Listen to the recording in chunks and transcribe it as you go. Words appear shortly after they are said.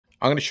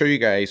I'm going to show you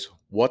guys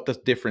what the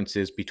difference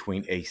is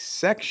between a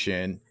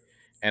section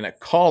and a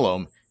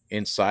column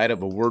inside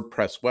of a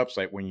WordPress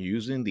website when you're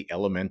using the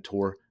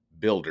Elementor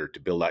builder to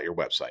build out your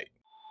website.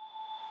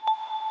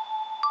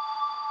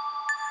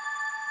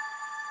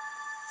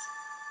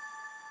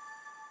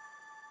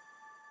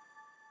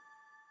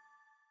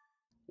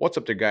 What's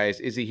up there, guys?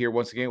 Izzy here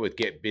once again with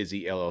Get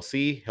Busy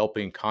LLC,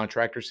 helping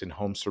contractors and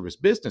home service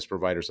business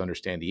providers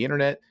understand the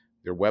internet,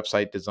 their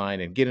website design,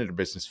 and getting their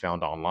business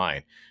found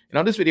online. And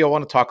on this video, I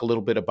want to talk a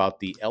little bit about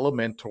the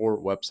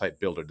Elementor website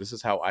builder. This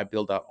is how I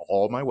build out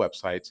all my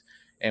websites.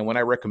 And when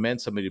I recommend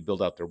somebody to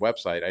build out their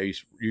website, I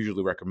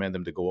usually recommend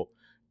them to go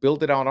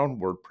build it out on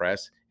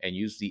WordPress and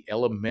use the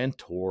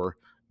Elementor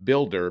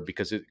builder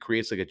because it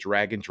creates like a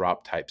drag and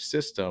drop type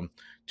system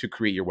to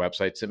create your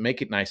websites and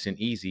make it nice and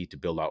easy to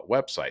build out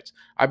websites.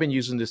 I've been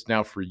using this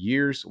now for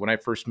years. When I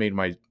first made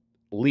my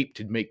leap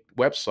to make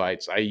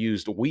websites, I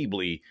used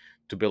Weebly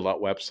to build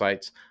out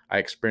websites. I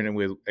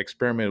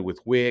experimented with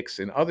Wix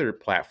and other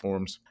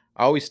platforms.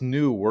 I always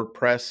knew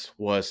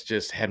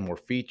WordPress had more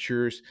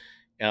features.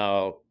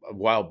 A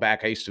while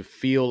back, I used to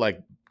feel like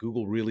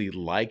Google really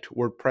liked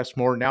WordPress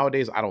more.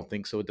 Nowadays, I don't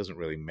think so. It doesn't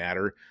really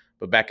matter.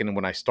 But back in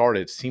when I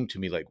started, it seemed to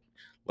me like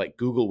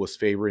Google was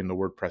favoring the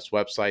WordPress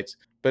websites.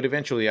 But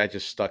eventually I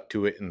just stuck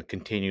to it and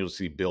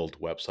continuously build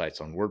websites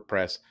on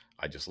WordPress.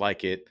 I just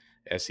like it.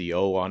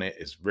 SEO on it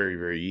is very,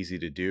 very easy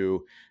to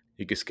do.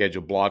 You can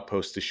schedule blog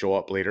posts to show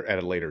up later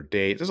at a later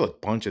date. There's a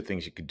bunch of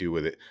things you could do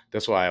with it.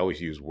 That's why I always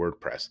use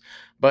WordPress.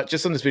 But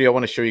just in this video, I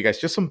want to show you guys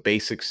just some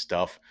basic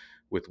stuff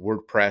with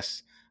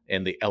WordPress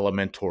and the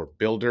Elementor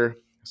builder.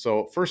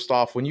 So first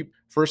off, when you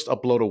first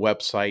upload a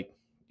website,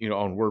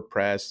 on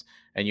WordPress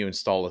and you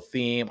install a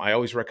theme, I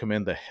always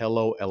recommend the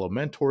Hello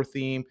Elementor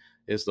theme.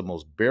 Is the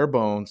most bare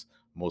bones,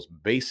 most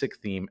basic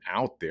theme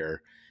out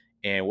there.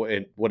 And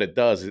what it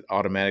does, it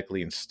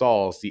automatically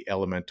installs the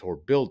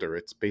Elementor builder.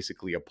 It's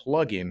basically a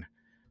plugin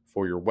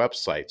for your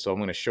website. So I'm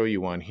going to show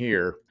you one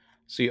here.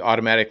 So it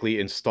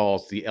automatically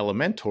installs the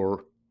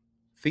Elementor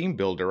theme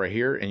builder right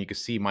here. And you can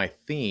see my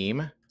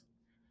theme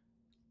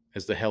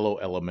is the Hello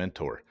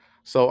Elementor.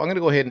 So I'm going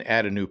to go ahead and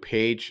add a new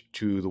page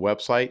to the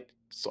website.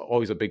 It's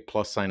always a big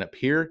plus sign up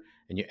here,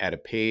 and you add a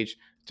page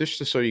just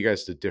to show you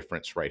guys the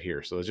difference right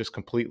here. So it's just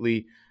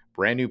completely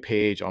brand new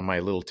page on my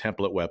little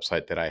template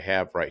website that I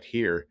have right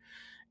here.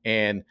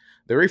 And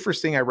the very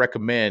first thing I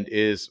recommend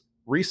is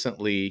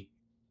recently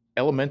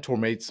Elementor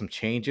made some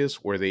changes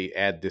where they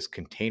add this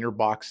container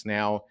box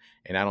now,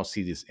 and I don't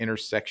see this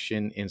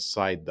intersection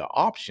inside the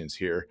options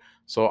here.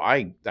 So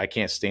I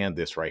can't stand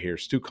this right here.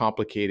 It's too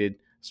complicated,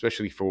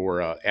 especially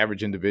for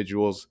average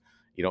individuals.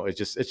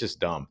 It's just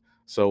dumb.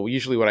 So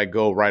usually what I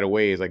go right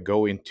away is I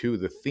go into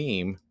the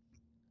theme,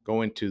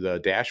 go into the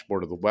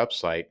dashboard of the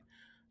website,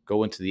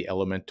 go into the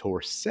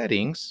Elementor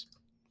settings,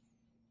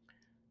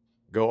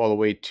 go all the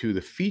way to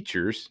the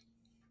features,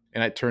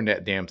 and I turn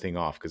that damn thing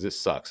off because it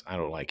sucks. I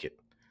don't like it.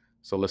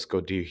 So let's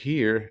go do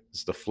here.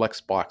 It's the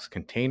Flexbox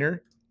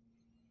container.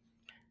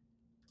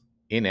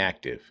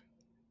 Inactive.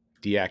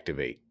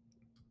 Deactivate.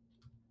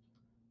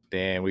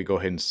 Then we go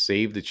ahead and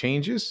save the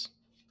changes.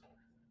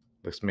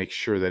 Let's make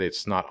sure that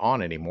it's not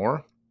on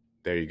anymore.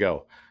 There you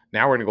go.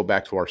 Now we're going to go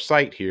back to our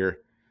site here.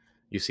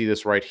 You see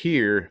this right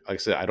here. Like I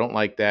said, I don't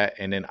like that.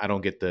 And then I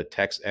don't get the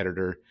text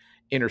editor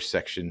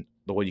intersection,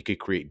 the one you could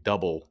create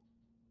double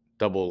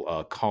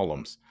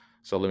columns.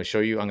 So let me show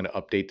you. I'm going to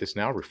update this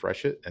now,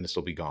 refresh it, and this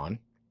will be gone.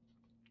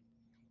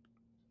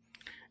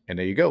 And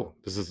there you go.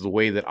 This is the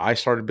way that I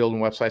started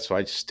building websites, so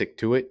I just stick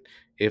to it.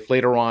 If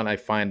later on I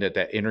find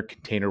that inner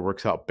container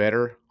works out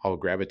better, I'll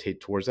gravitate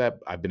towards that.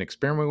 I've been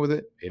experimenting with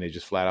it, and it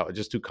just flat out, it's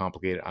just too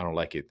complicated. I don't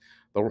like it.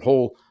 The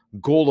whole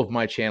goal of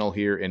my channel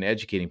here and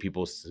educating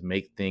people is to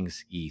make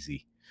things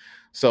easy.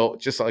 So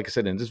just like I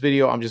said, in this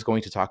video, I'm just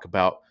going to talk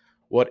about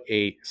what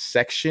a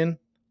section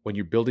when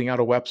you're building out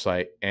a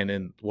website, and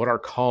then what are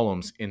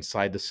columns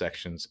inside the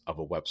sections of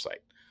a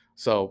website.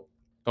 So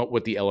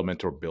with the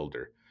Elementor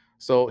builder.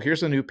 So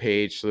here's a new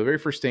page. So the very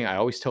first thing I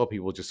always tell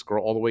people, just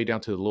scroll all the way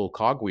down to the little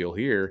cogwheel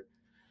here,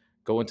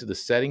 go into the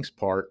settings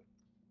part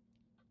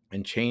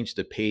and change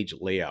the page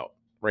layout.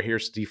 Right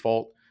here's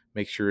default.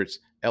 Make sure it's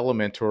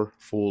Elementor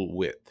full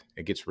width.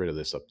 It gets rid of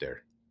this up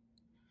there.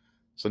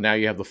 So now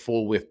you have the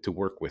full width to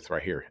work with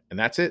right here. And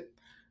that's it.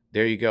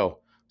 There you go.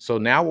 So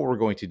now what we're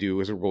going to do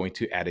is we're going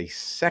to add a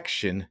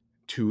section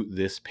to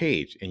this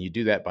page. And you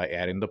do that by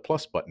adding the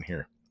plus button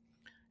here.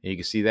 And you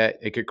can see that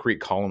it could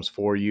create columns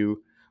for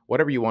you,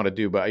 whatever you want to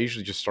do. But I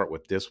usually just start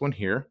with this one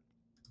here.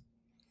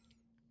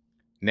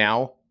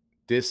 Now,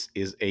 this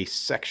is a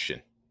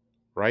section,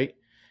 right?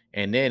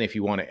 And then if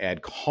you want to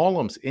add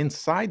columns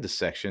inside the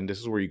section, this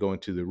is where you go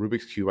into the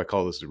Rubik's Cube. I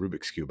call this the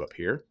Rubik's Cube up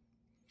here.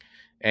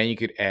 And you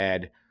could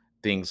add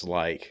things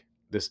like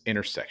this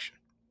intersection.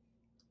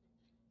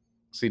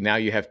 See, now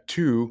you have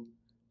two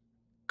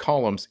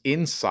columns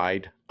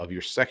inside of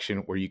your section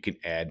where you can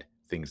add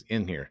things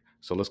in here.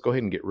 So let's go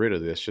ahead and get rid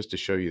of this just to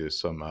show you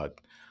some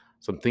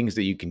things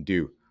that you can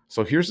do.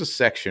 So here's a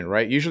section,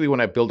 right? Usually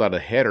when I build out a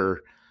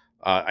header,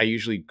 I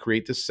usually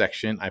create this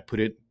section. I put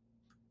it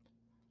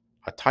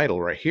a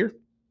title right here.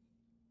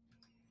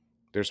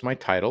 There's my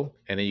title.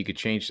 And then you could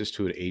change this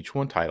to an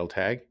H1 title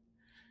tag.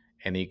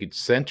 And then you could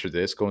center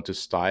this, go into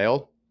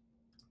style.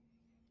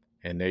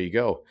 And there you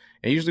go.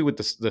 And usually with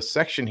the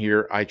section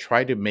here, I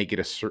try to make it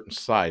a certain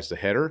size, the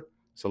header.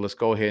 So let's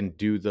go ahead and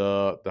do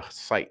the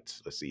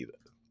sites. Let's see.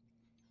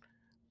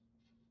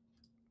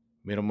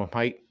 Minimum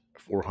height,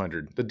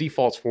 400. The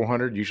default's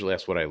 400. Usually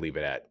that's what I leave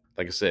it at.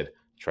 Like I said,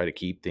 try to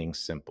keep things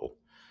simple.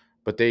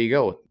 But there you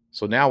go.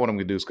 So now what I'm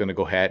going to do is going to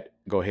go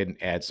ahead and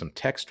add some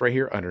text right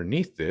here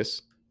underneath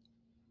this.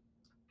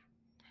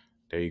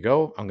 There you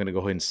go. I'm going to go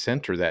ahead and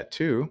center that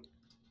too.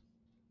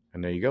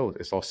 And there you go.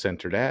 It's all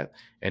centered at.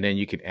 And then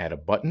you can add a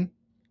button.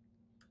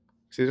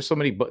 See, there's so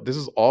many, but this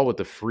is all with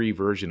the free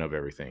version of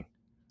everything.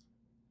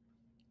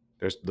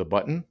 There's the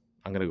button.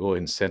 I'm going to go ahead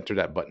and center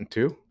that button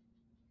too.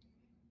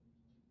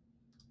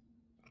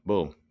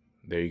 Boom.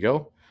 There you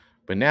go.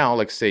 But now,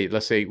 let's say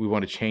we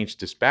want to change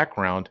this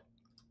background.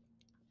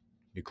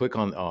 You click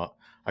on,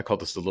 I call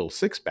this the little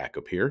 6 back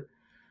up here.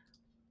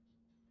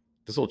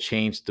 This will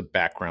change the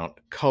background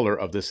color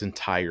of this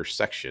entire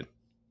section,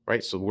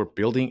 right? So we're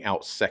building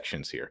out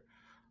sections here.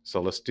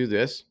 So let's do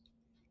this.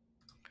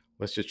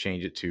 Let's just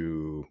change it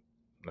to,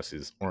 let's see,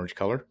 this orange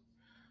color.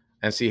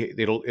 And see,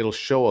 it'll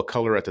show a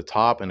color at the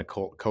top and a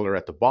color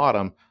at the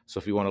bottom. So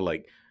if you want to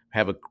like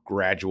have a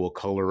gradual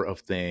color of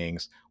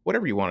things,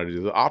 whatever you want to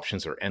do, the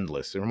options are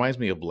endless. It reminds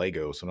me of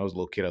Legos. When I was a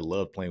little kid, I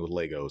loved playing with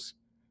Legos.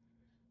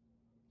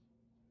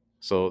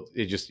 So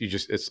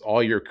it's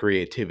all your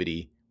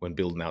creativity when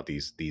building out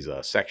these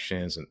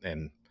sections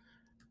and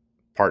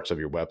parts of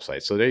your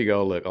website. So there you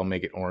go. Look, I'll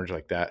make it orange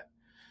like that.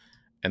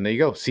 And there you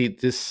go. See,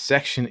 this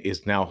section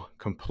is now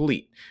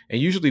complete. And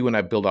usually when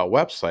I build out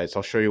websites,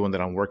 I'll show you one that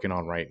I'm working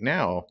on right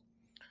now.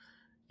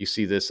 You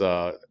see this,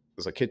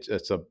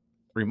 it's a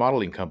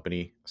remodeling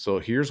company. So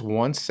here's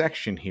one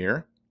section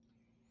here.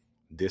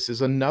 This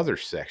is another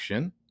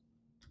section.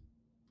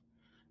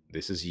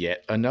 This is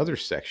yet another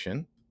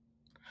section.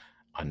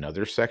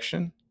 Another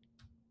section.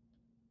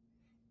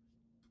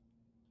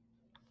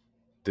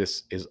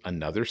 This is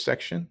another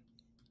section.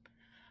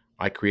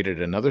 I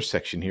created another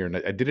section here, and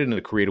I did it in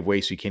a creative way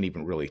so you can't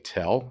even really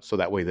tell. So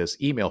that way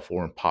this email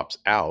form pops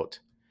out.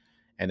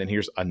 And then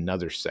here's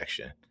another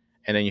section.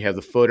 And then you have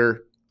the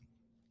footer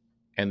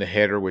and the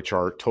header, which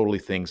are totally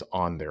things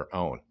on their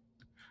own.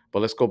 But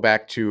let's go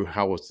back to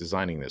how I was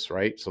designing this,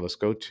 right? So let's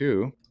go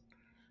to,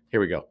 here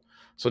we go.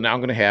 So now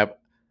I'm going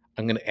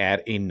to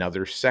add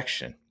another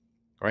section,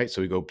 right?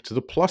 So we go to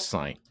the plus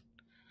sign,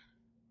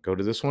 go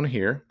to this one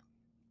here,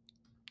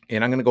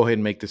 and I'm going to go ahead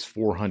and make this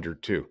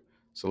 400 too.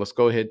 So let's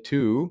go ahead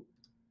to,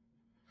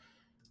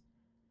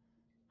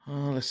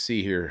 let's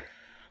see here.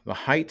 The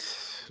height,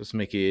 let's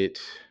make it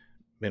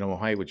minimum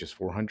height, which is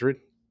 400.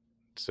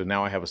 So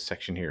now I have a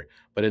section here.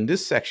 But in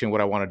this section,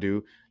 what I want to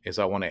do is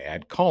I want to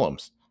add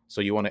columns.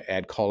 So you want to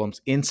add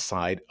columns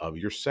inside of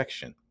your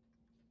section.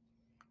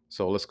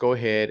 So let's go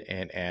ahead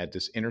and add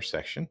this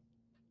intersection.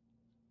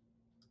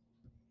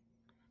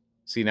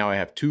 See, now I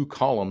have 2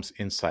 columns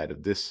inside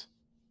of this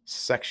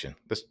section.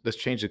 Let's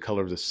change the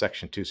color of this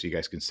section too so you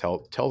guys can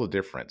tell the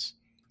difference.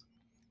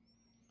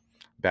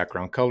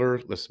 Background color,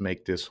 let's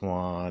make this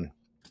one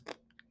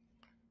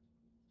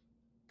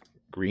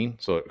green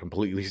so it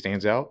completely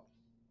stands out.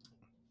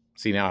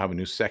 See, now I have a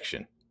new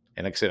section.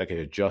 And like I said, I can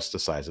adjust the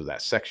size of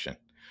that section.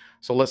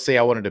 So let's say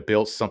I wanted to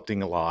build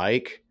something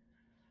like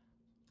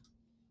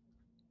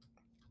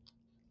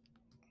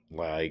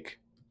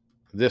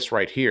this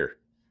right here,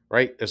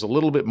 right? There's a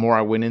little bit more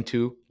I went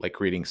into, like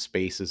creating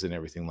spaces and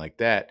everything like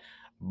that.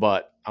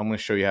 But I'm going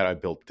to show you how I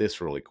built this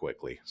really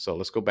quickly. So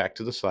let's go back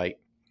to the site.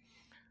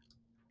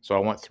 So I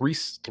want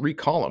three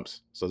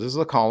columns. So this is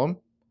a column.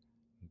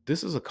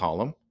 This is a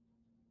column.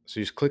 So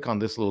you just click on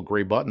this little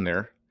gray button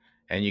there,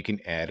 and you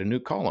can add a new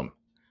column.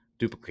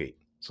 Duplicate.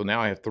 So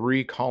now I have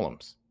 3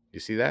 columns. You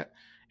see that?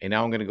 And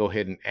now I'm going to go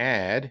ahead and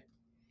add.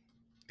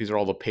 These are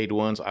all the paid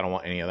ones. I don't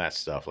want any of that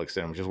stuff. Like I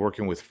said, I'm just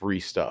working with free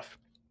stuff.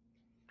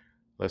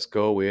 Let's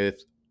go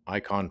with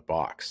icon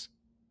box.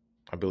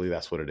 I believe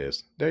that's what it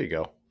is. There you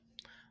go.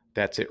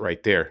 That's it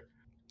right there.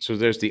 So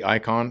there's the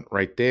icon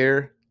right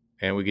there.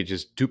 And we could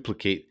just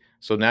duplicate.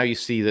 So now you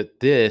see that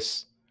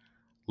this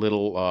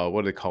little,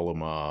 what do they call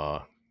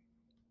them?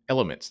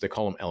 Elements. They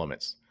call them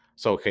elements.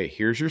 So, okay,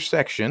 here's your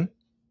section.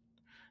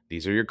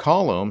 These are your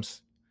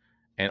columns.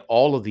 And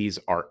all of these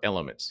are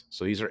elements.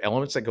 So these are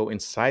elements that go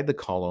inside the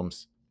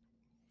columns.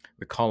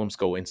 The columns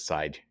go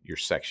inside your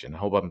section. I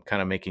hope I'm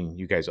kind of making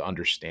you guys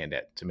understand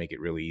that to make it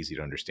really easy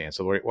to understand.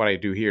 So what I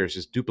do here is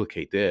just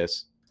duplicate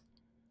this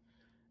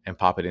and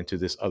pop it into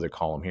this other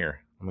column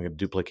here. I'm going to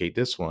duplicate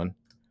this one,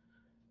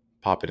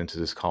 pop it into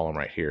this column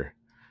right here.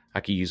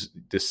 I could use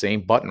the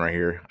same button right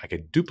here. I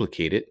could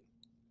duplicate it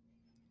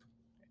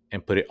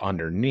and put it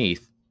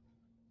underneath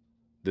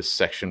this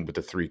section with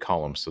the 3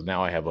 columns. So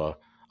now I have a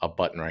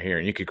button right here,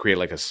 and you could create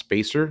like a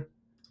spacer.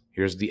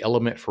 Here's the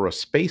element for a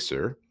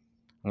spacer.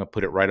 I'm going to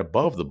put it right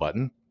above the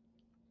button.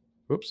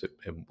 Oops, it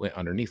went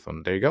underneath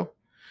them. There you go.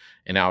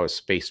 And now a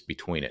space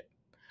between it.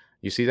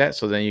 You see that?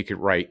 So then you could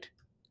write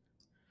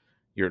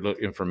your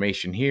little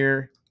information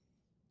here.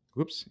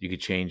 Whoops, you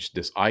could change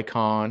this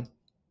icon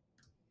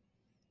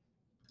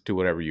to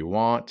whatever you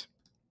want.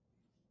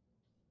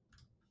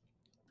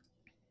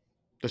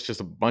 That's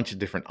just a bunch of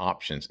different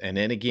options. And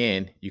then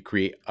again, you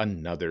create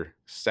another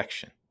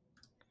section.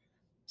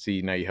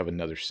 See, now you have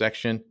another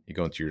section. You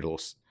go into your little,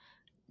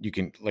 you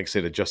can, like I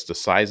said, adjust the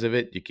size of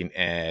it. You can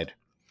add,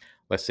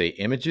 let's say,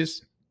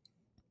 images,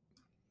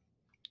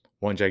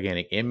 one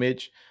gigantic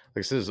image.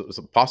 Like I said,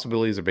 the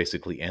possibilities are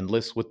basically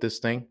endless with this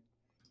thing.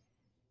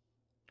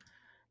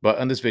 But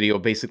on this video,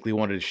 basically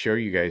wanted to show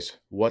you guys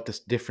what the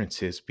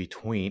difference is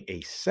between a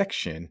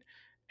section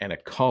and a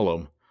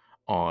column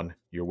on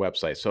your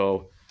website.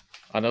 So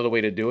another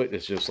way to do it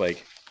is just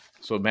like,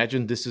 so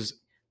imagine this is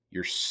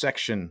your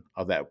section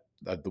of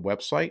the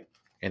website,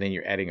 and then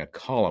you're adding a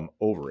column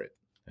over it.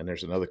 And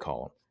there's another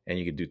column, and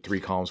you can do 3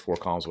 columns, 4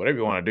 columns, whatever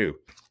you want to do.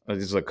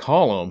 This is a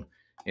column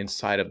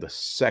inside of the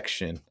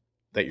section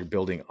that you're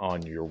building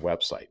on your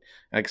website.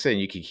 Like I said,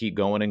 you can keep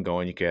going and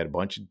going. You can add a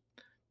bunch of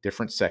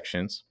different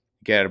sections.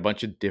 You can add a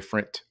bunch of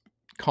different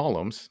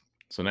columns.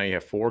 So now you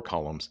have 4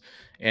 columns.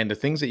 And the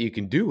things that you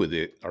can do with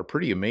it are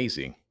pretty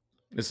amazing.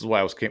 This is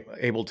why I was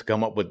able to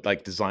come up with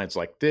like designs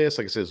like this.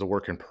 Like I said, it's a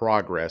work in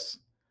progress,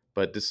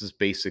 but this is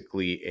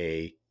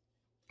basically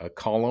a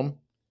column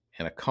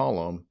and a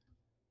column.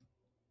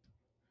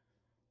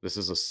 This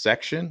is a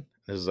section.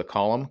 This is a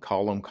column,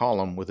 column,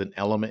 column with an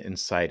element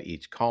inside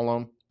each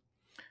column.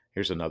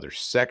 Here's another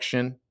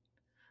section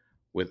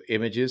with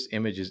images,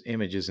 images,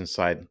 images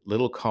inside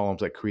little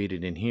columns I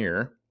created in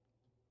here.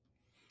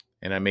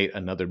 And I made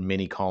another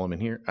mini column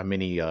in here, a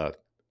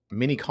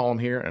mini column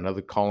here,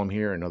 another column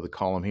here, another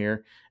column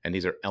here. And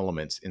these are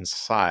elements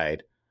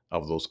inside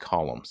of those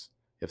columns,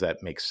 if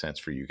that makes sense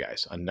for you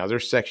guys. Another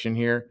section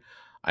here.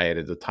 I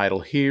added the title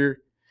here,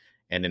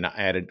 and then I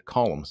added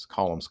columns,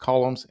 columns,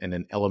 columns, and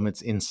then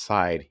elements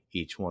inside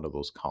each one of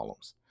those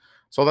columns.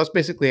 So that's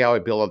basically how I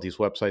build out these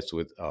websites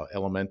with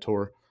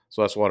Elementor.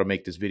 So that's why I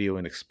make this video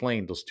and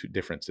explain those 2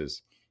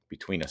 differences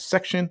between a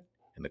section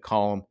and the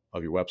column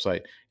of your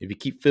website. If you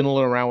keep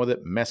fiddling around with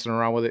it, messing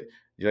around with it,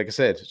 like I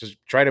said, just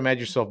try to imagine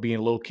yourself being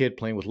a little kid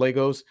playing with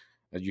Legos.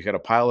 You got a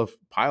pile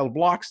of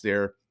blocks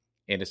there,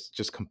 and it's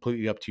just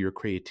completely up to your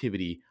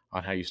creativity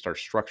on how you start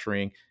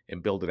structuring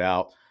and build it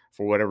out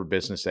for whatever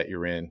business that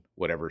you're in,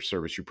 whatever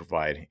service you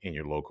provide in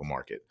your local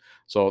market.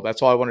 So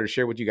that's all I wanted to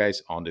share with you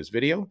guys on this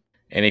video.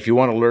 And if you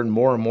want to learn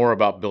more and more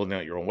about building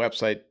out your own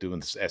website, doing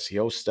this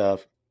SEO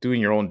stuff,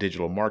 doing your own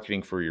digital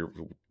marketing for your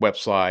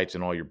websites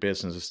and all your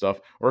business and stuff,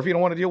 or if you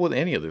don't want to deal with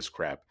any of this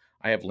crap,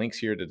 I have links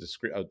here to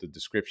the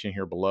description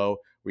here below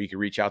where you can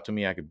reach out to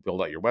me. I could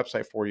build out your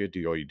website for you,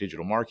 do all your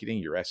digital marketing,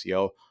 your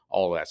SEO,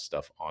 all that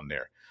stuff on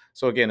there.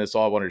 So again, that's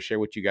all I wanted to share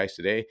with you guys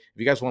today. If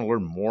you guys want to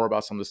learn more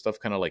about some of the stuff,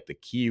 kind of like the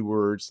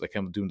keywords, like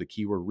I'm doing the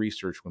keyword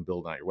research when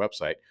building out your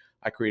website,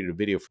 I created a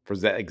video for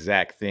that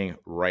exact thing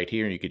right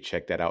here, and you can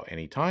check that out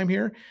anytime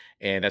here.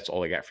 And that's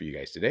all I got for you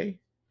guys today.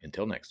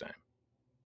 Until next time.